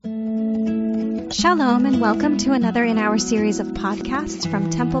Shalom and welcome to another in our series of podcasts from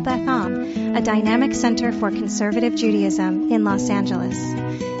Temple Beth Am, a dynamic center for conservative Judaism in Los Angeles.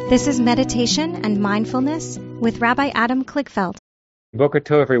 This is Meditation and Mindfulness with Rabbi Adam Kligfeld. Boker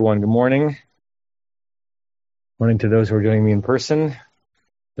Tov, everyone. Good morning. Morning to those who are joining me in person,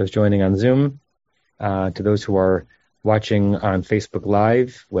 those joining on Zoom, to those who are watching on Facebook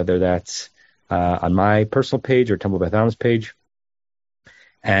Live, whether that's on my personal page or Temple Beth Am's page.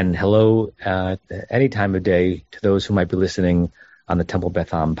 And hello any time of day to those who might be listening on the Temple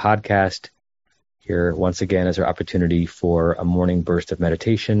Beth Am podcast. Here, once again, is our opportunity for a morning burst of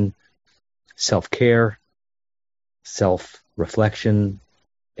meditation, self-care, self-reflection,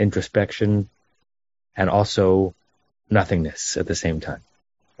 introspection, and also nothingness at the same time.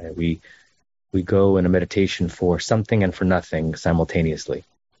 We go in a meditation for something and for nothing simultaneously.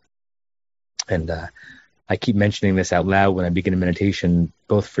 And I keep mentioning this out loud when I begin a meditation,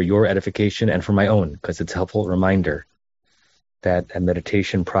 both for your edification and for my own, because it's a helpful reminder that a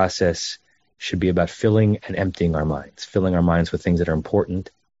meditation process should be about filling and emptying our minds with things that are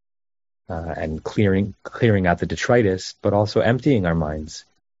important, and clearing out the detritus, but also emptying our minds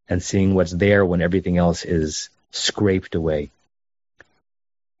and seeing what's there when everything else is scraped away.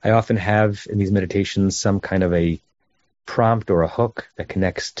 I often have in these meditations some kind of a prompt or a hook that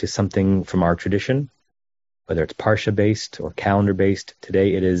connects to something from our tradition, whether it's Parsha-based or calendar-based.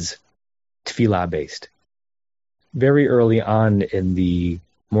 Today it is Tefillah-based. Very early on in the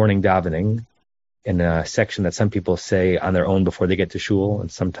morning davening, in a section that some people say on their own before they get to shul,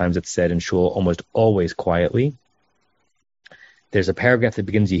 and sometimes it's said in shul almost always quietly, there's a paragraph that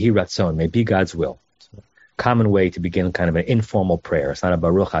begins, Yehi Ratzon, may be God's will. It's a common way to begin kind of an informal prayer. It's not a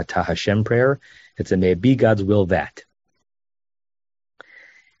Baruch Atah Hashem prayer. It's a may be God's will that.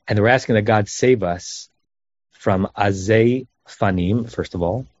 And we're asking that God save us from azei fanim, first of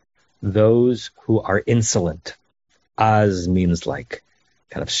all, those who are insolent. Az means like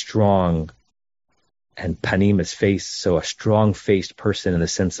kind of strong, and panim is face, so a strong-faced person in the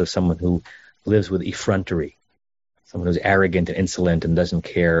sense of someone who lives with effrontery, someone who's arrogant and insolent and doesn't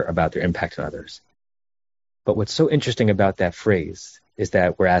care about their impact on others. But what's so interesting about that phrase is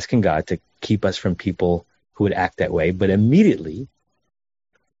that we're asking God to keep us from people who would act that way, but immediately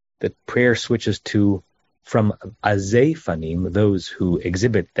the prayer switches to from azei fanim, those who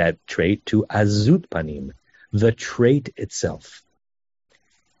exhibit that trait, to azut panim, the trait itself.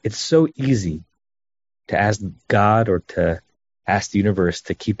 It's so easy to ask God or to ask the universe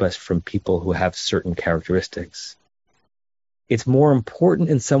to keep us from people who have certain characteristics. It's more important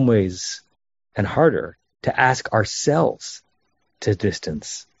in some ways and harder to ask ourselves to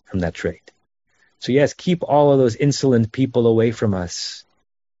distance from that trait. So yes, keep all of those insolent people away from us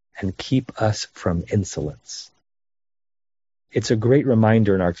and keep us from insolence. It's a great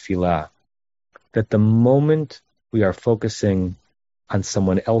reminder in our tefillah that the moment we are focusing on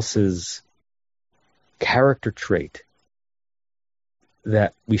someone else's character trait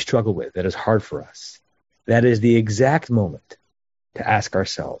that we struggle with, that is hard for us, that is the exact moment to ask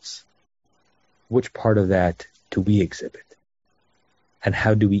ourselves, which part of that do we exhibit? And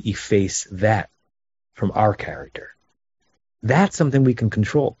how do we efface that from our character? That's something we can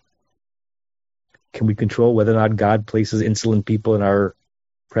control. Can we control whether or not God places insolent people in our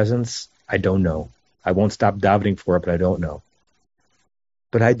presence? I don't know. I won't stop davening for it, but I don't know.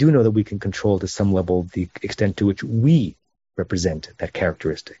 But I do know that we can control to some level the extent to which we represent that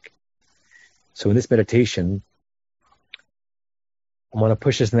characteristic. So in this meditation, I want to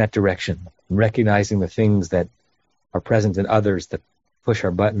push us in that direction, recognizing the things that are present in others that push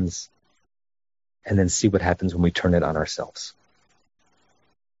our buttons, and then see what happens when we turn it on ourselves.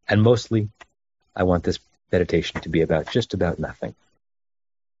 And mostly, I want this meditation to be about just about nothing.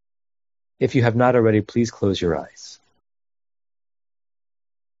 If you have not already, please close your eyes.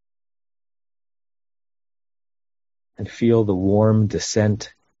 And feel the warm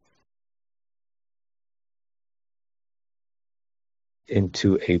descent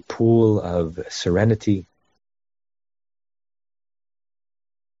into a pool of serenity,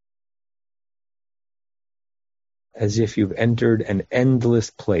 as if you've entered an endless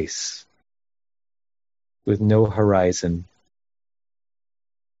place with no horizon,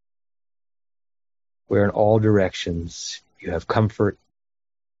 where in all directions you have comfort,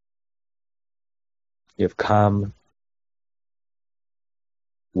 you have calm,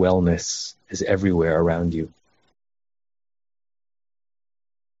 wellness is everywhere around you.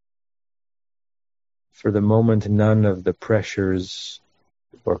 For the moment, none of the pressures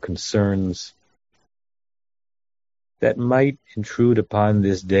or concerns that might intrude upon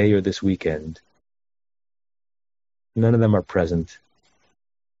this day or this weekend, none of them are present.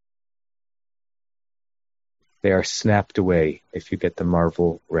 They are snapped away, if you get the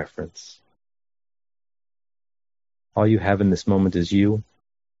Marvel reference. All you have in this moment is you.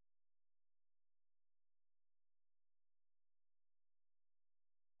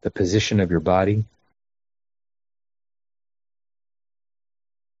 The position of your body.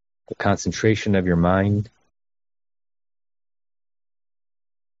 The concentration of your mind.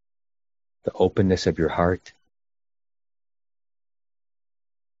 The openness of your heart.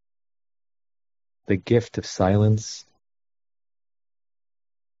 The gift of silence.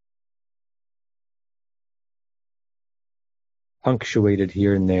 Punctuated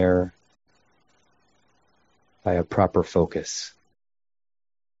here and there by a proper focus.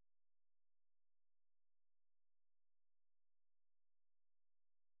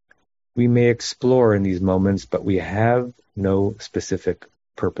 We may explore in these moments, but we have no specific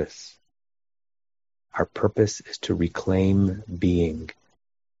purpose. Our purpose is to reclaim being.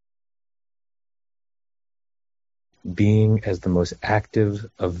 Being as the most active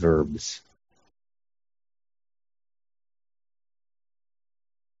of verbs.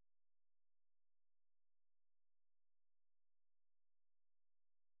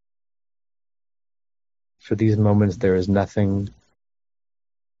 For these moments, there is nothing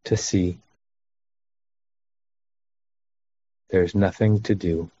to see. There is nothing to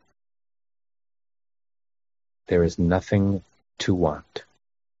do. There is nothing to want.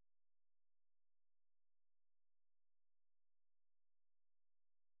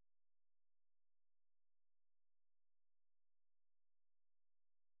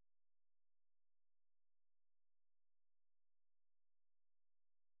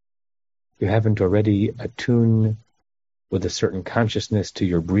 You haven't already attuned with a certain consciousness to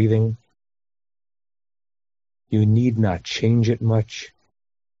your breathing. You need not change it much.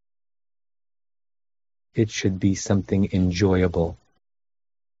 It should be something enjoyable.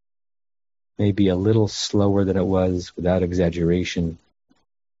 Maybe a little slower than it was without exaggeration.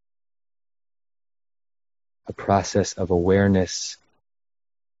 A process of awareness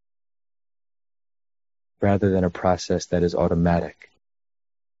rather than a process that is automatic.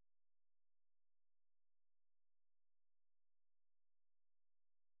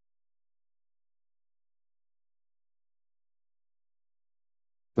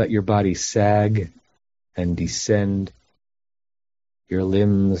 Let your body sag and descend, your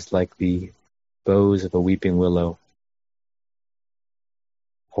limbs like the boughs of a weeping willow,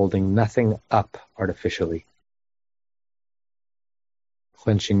 holding nothing up artificially,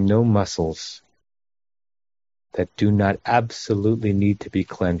 clenching no muscles that do not absolutely need to be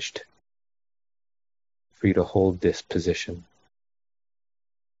clenched for you to hold this position.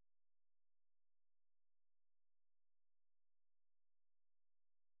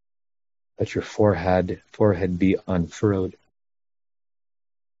 Let your forehead be unfurrowed.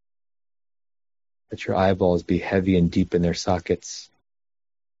 Let your eyeballs be heavy and deep in their sockets.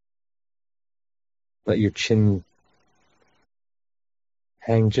 Let your chin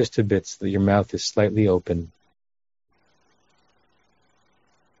hang just a bit so that your mouth is slightly open.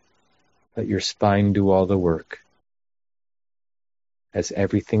 Let your spine do all the work as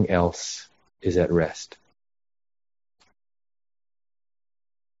everything else is at rest.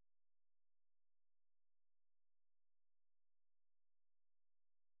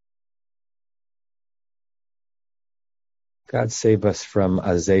 God save us from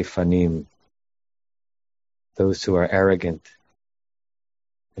azei fanim, those who are arrogant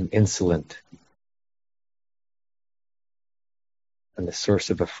and insolent and the source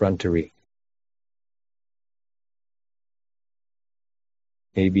of effrontery.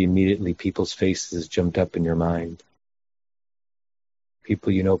 Maybe immediately people's faces jumped up in your mind.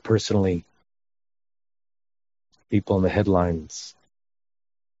 People you know personally. People in the headlines.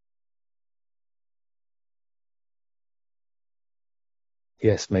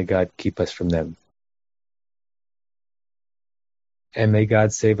 Yes, may God keep us from them. And may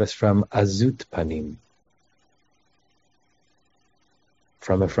God save us from azut panim,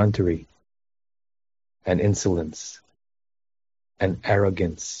 from effrontery and insolence and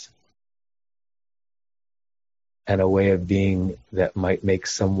arrogance and a way of being that might make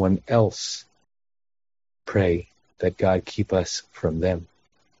someone else pray that God keep us from them.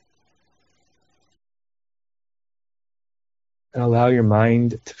 And allow your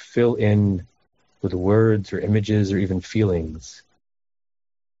mind to fill in with words or images or even feelings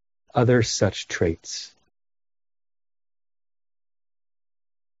other such traits.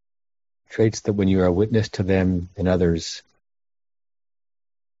 Traits that when you are a witness to them in others,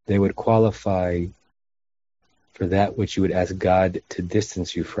 they would qualify for that which you would ask God to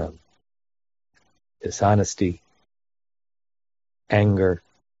distance you from. Dishonesty, anger,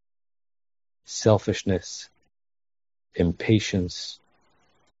 selfishness, impatience,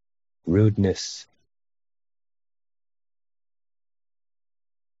 rudeness.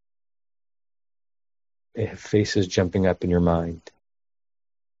 They have faces jumping up in your mind.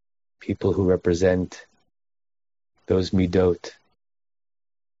 People who represent those midot,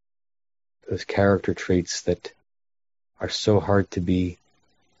 those character traits that are so hard to be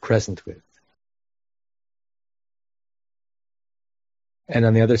present with. And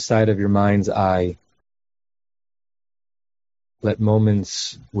on the other side of your mind's eye, let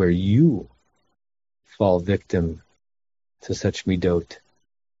moments where you fall victim to such midot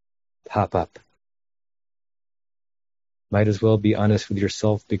pop up. Might as well be honest with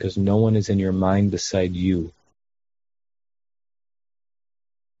yourself because no one is in your mind beside you.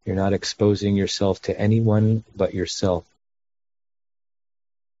 You're not exposing yourself to anyone but yourself.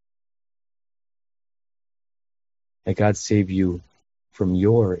 May God save you from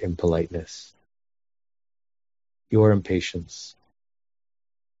your impoliteness, your impatience,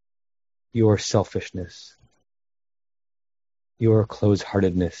 your selfishness, your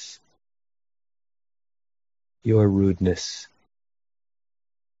close-heartedness, your rudeness.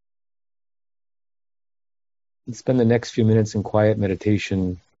 And spend the next few minutes in quiet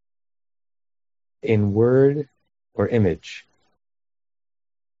meditation in word or image,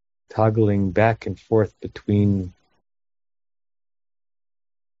 toggling back and forth between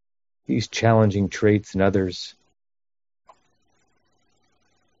these challenging traits and others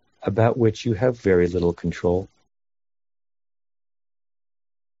about which you have very little control.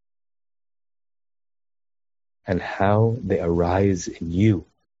 And how they arise in you,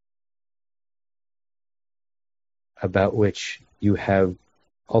 about which you have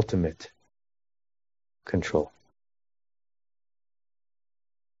ultimate control.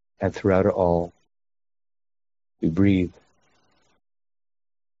 And throughout it all, we breathe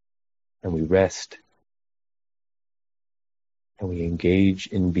and we rest and we engage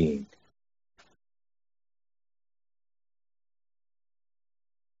in being.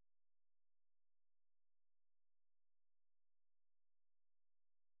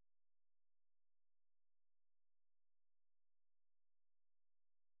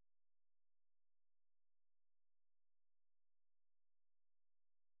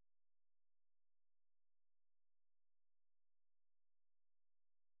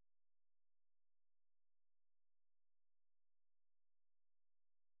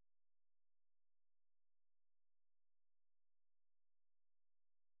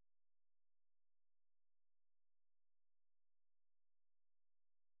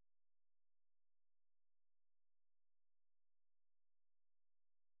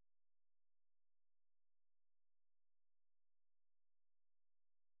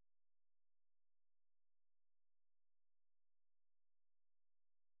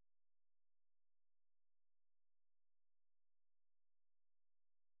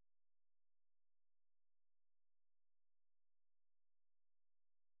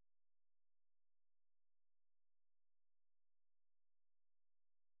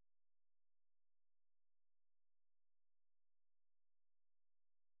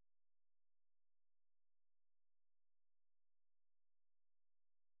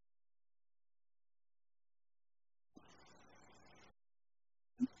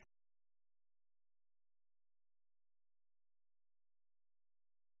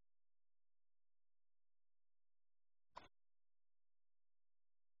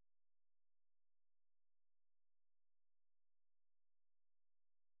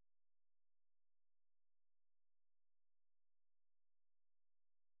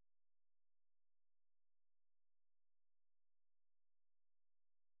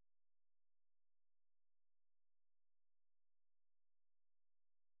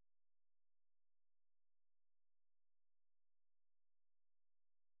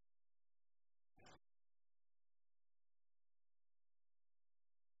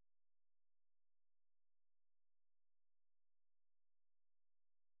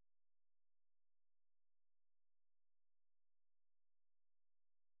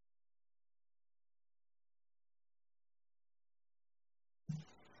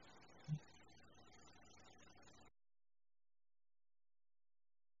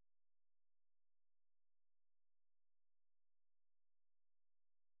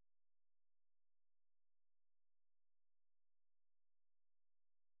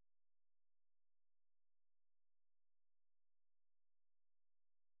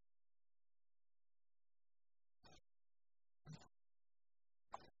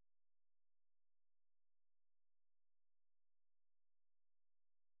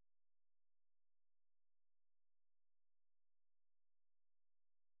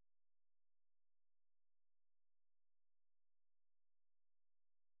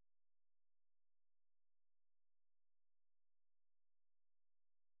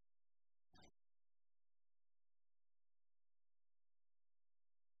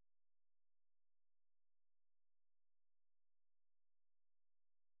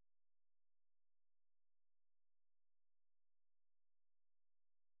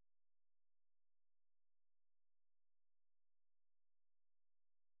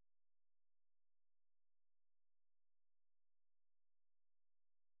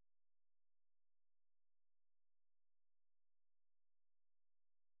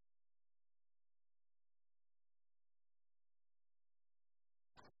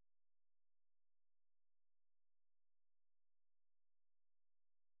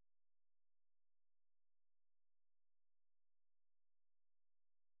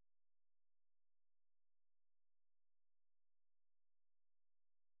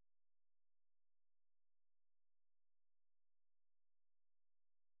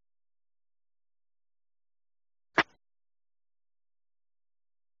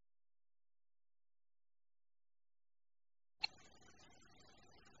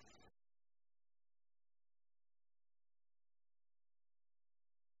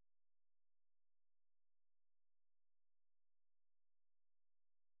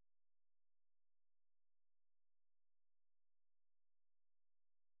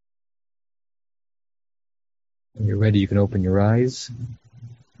 When you're ready, you can open your eyes,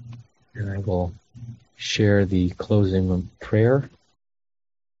 and I will share the closing prayer.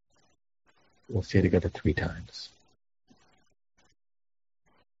 We'll say it together 3 times.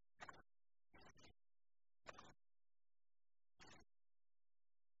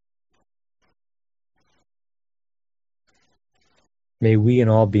 May we and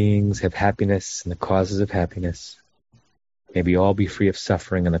all beings have happiness and the causes of happiness. May we all be free of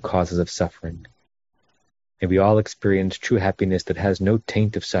suffering and the causes of suffering. May we all experience true happiness that has no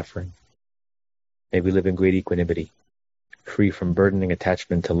taint of suffering. May we live in great equanimity, free from burdening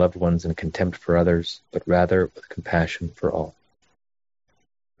attachment to loved ones and contempt for others, but rather with compassion for all.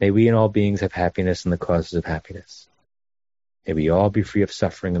 May we and all beings have happiness and the causes of happiness. May we all be free of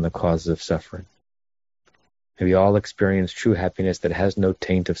suffering and the causes of suffering. May we all experience true happiness that has no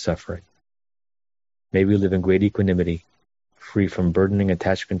taint of suffering. May we live in great equanimity, free from burdening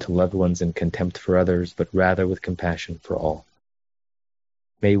attachment to loved ones and contempt for others, but rather with compassion for all.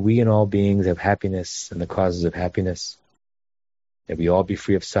 May we and all beings have happiness and the causes of happiness. May we all be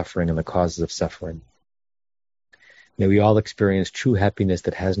free of suffering and the causes of suffering. May we all experience true happiness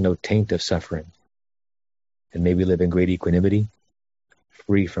that has no taint of suffering. And may we live in great equanimity,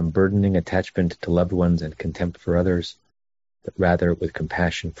 free from burdening attachment to loved ones and contempt for others, but rather with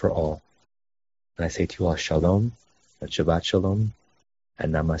compassion for all. And I say to you all, Shalom, and Shabbat Shalom,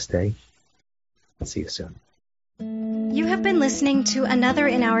 and Namaste. I'll see you soon. You have been listening to another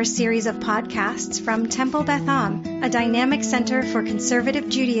in our series of podcasts from Temple Beth Am, a dynamic center for conservative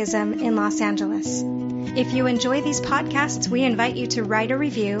Judaism in Los Angeles. If you enjoy these podcasts, we invite you to write a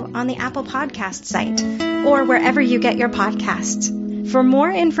review on the Apple Podcast site or wherever you get your podcasts. For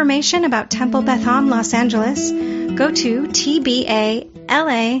more information about Temple Beth Am Los Angeles, go to tbala.org.